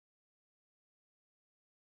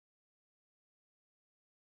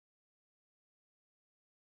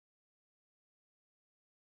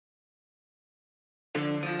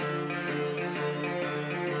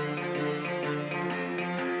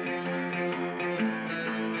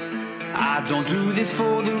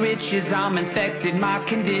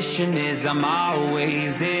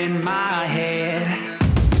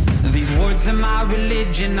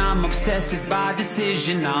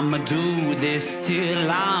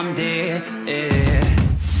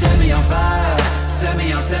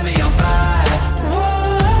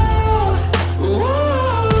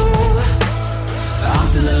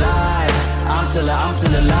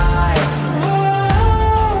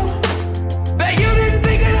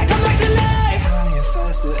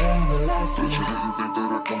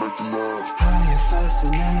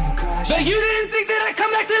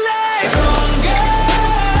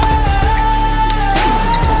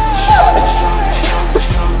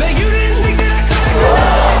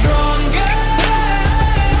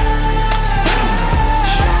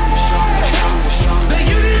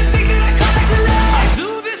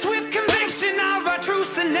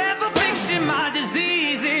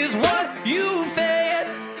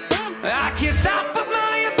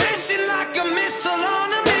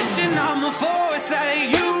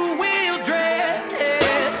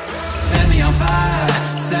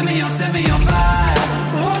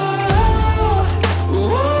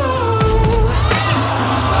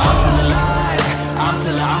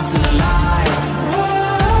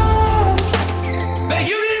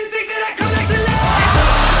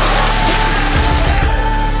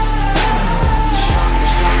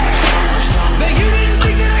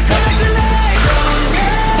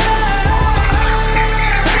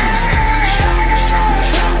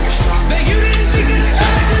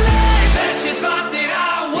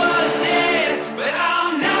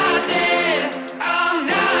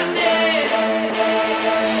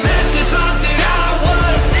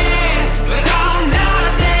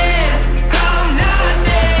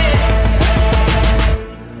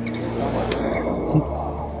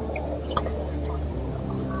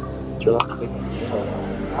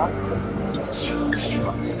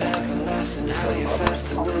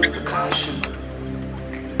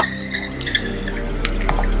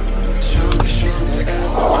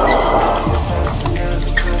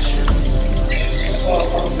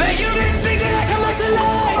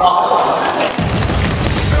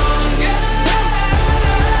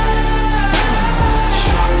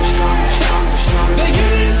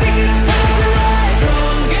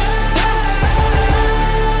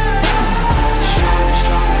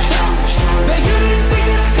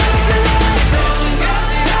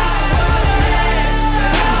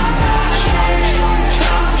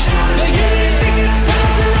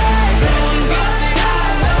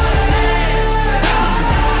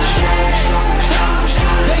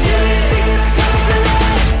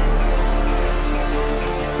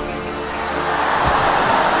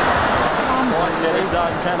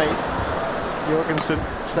Jorgensen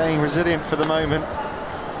staying resilient for the moment.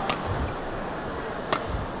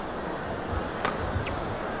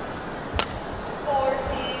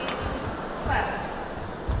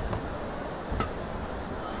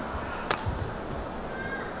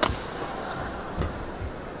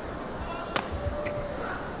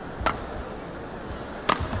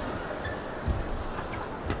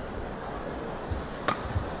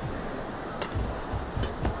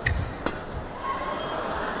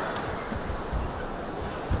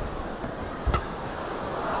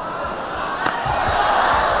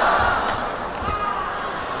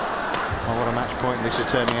 Point this is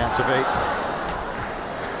turning out to be.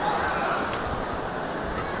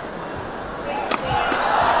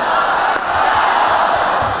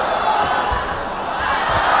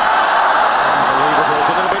 Unbelievable, it's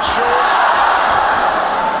a little bit short.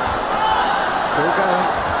 Still going.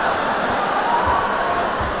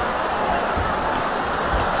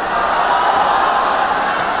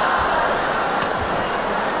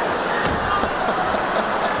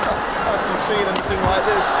 I haven't seen anything like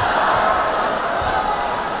this.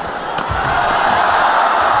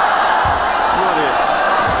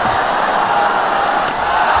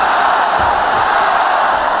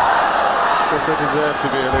 They deserve to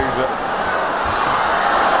be a loser.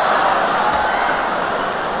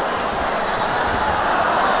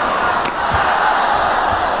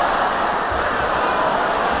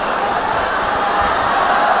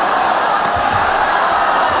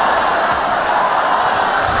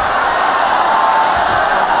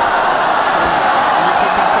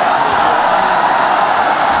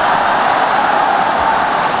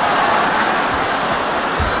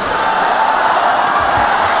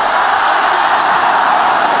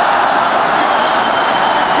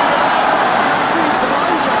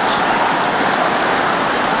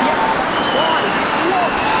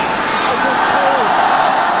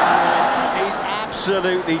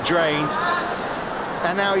 Absolutely drained,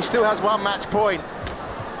 and now he still has one match point.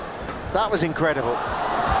 That was incredible.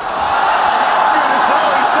 That's good as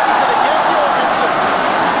well. He's saved it again, Jorgensen.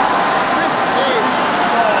 This is,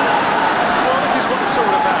 well, this is what it's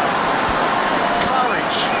all about.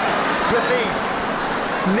 Courage, belief,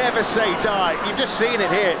 never say die. You've just seen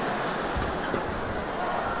it here.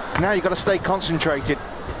 Now you've got to stay concentrated.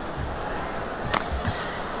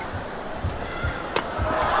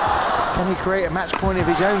 Can he create a match point of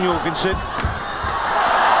his own, Jorgensen?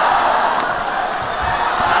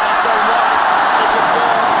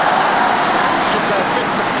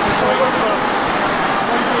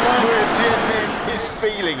 Nguyễn Tiến Minh is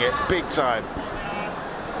feeling it big time.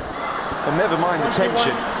 And never mind the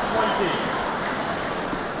tension.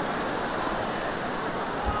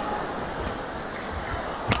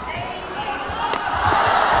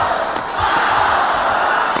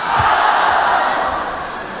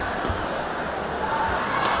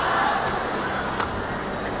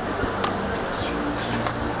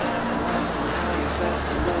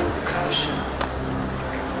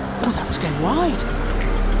 Oh, that was going wide.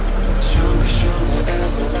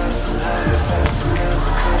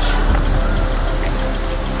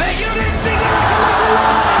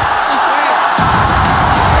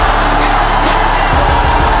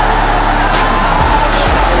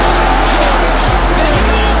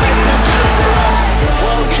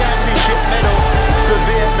 World Championship medal for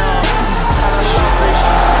Vietnam. And I love this.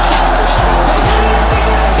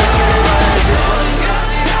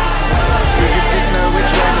 We just didn't know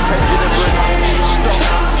which way the pendulum would stop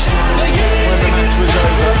when the match was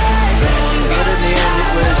over. But in the end it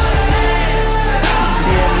was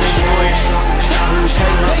Tien Minh Nguyen who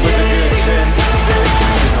came up with the goods and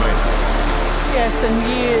Yes, and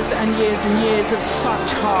years and years and years of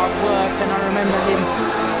such hard work. And I remember him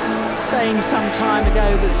saying some time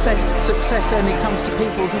ago that success only comes to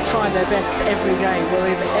people who try their best every day. Well,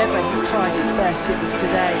 if ever he tried his best, it was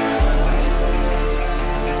today.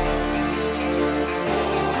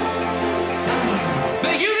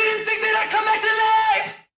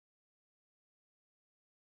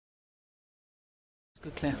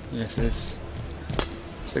 Good clear. Yes, it is.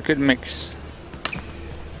 It's a good mix.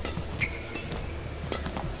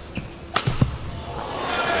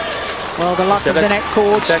 Well, the luck of the net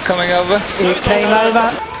cord. Is that coming over? It came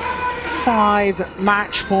over. 5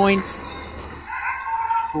 match points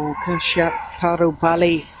for Kashyap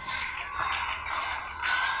Parupalli.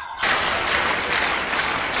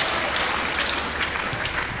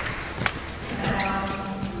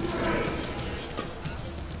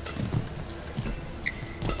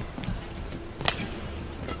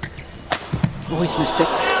 Oh, he's missed it.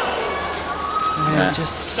 Yeah,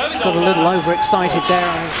 just got a little overexcited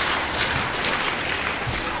there.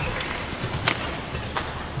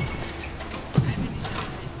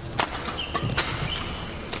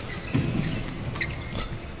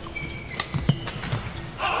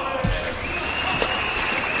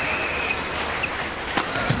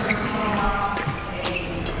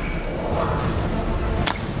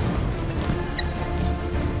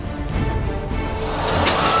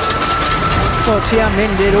 Well, Tien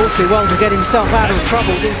Minh did awfully well to get himself out of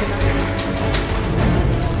trouble, didn't he?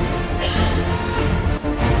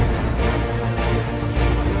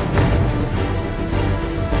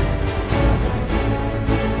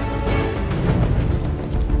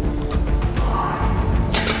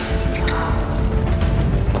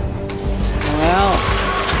 Well,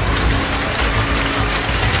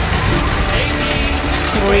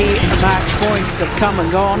 3 match points have come and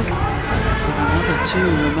gone. Another 2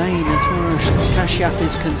 remain as far as Kashyap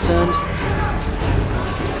is concerned.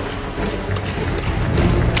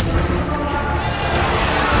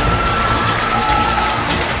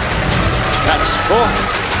 That's 4.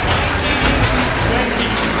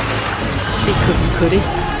 He couldn't, could he?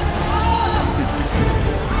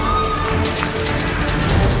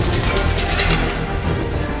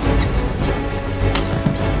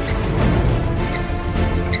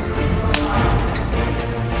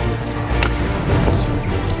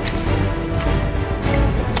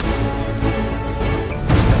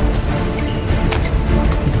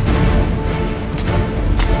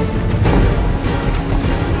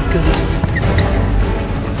 Goodness.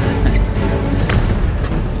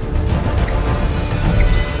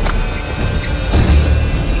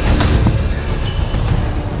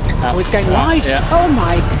 Oh, it's going wide. Yeah. Oh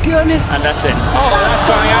my goodness. And that's in. Oh, that's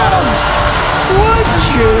going out. Would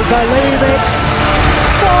you believe it?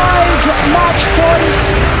 5 match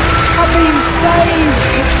points have been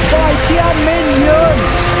saved by Tien Minh Nguyen.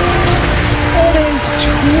 It is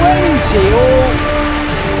 20 all.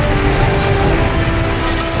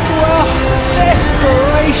 Well,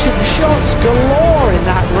 desperation shots galore in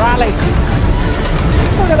that rally.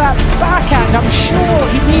 Look at that back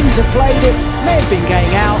shouldn't have played it, may have been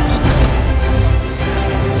going out.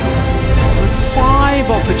 But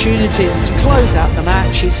 5 opportunities to close out the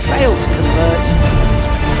match, he's failed to convert.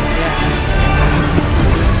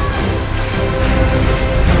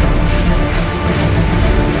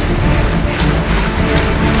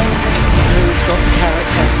 Who's got the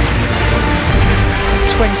character?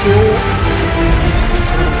 20 all.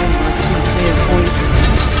 2 clear points.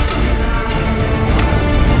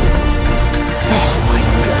 Oh my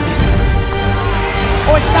goodness.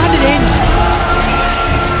 Oh, it's landed in.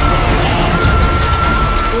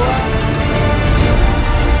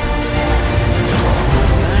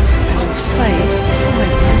 This man having saved 5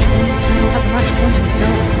 match points now has a match point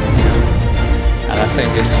himself. And I think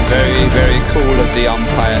it's very, very cool of the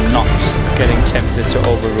umpire not getting tempted to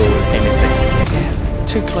overrule anything. Yeah,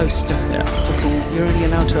 too close to call. You're only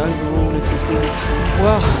allowed to overrule if there's been,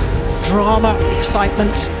 well, drama,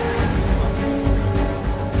 excitement.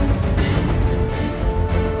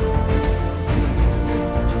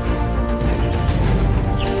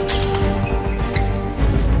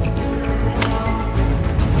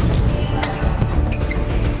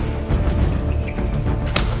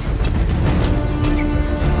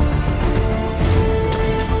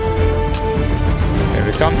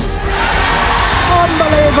 Comes.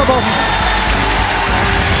 Unbelievable.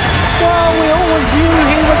 Well, we always knew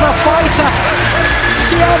he was a fighter.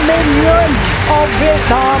 Tiên Minh of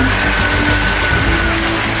Vietnam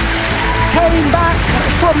came back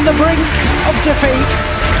from the brink of defeat.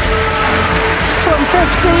 From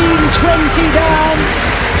 15-20 down.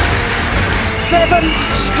 7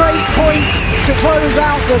 straight points to close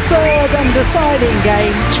out the 3rd and deciding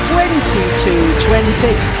game.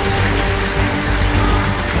 22-20.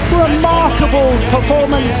 Remarkable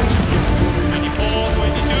performance. 24-22,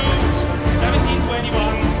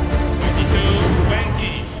 17-21,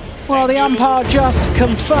 22-20. Well, the umpire just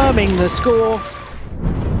confirming the score.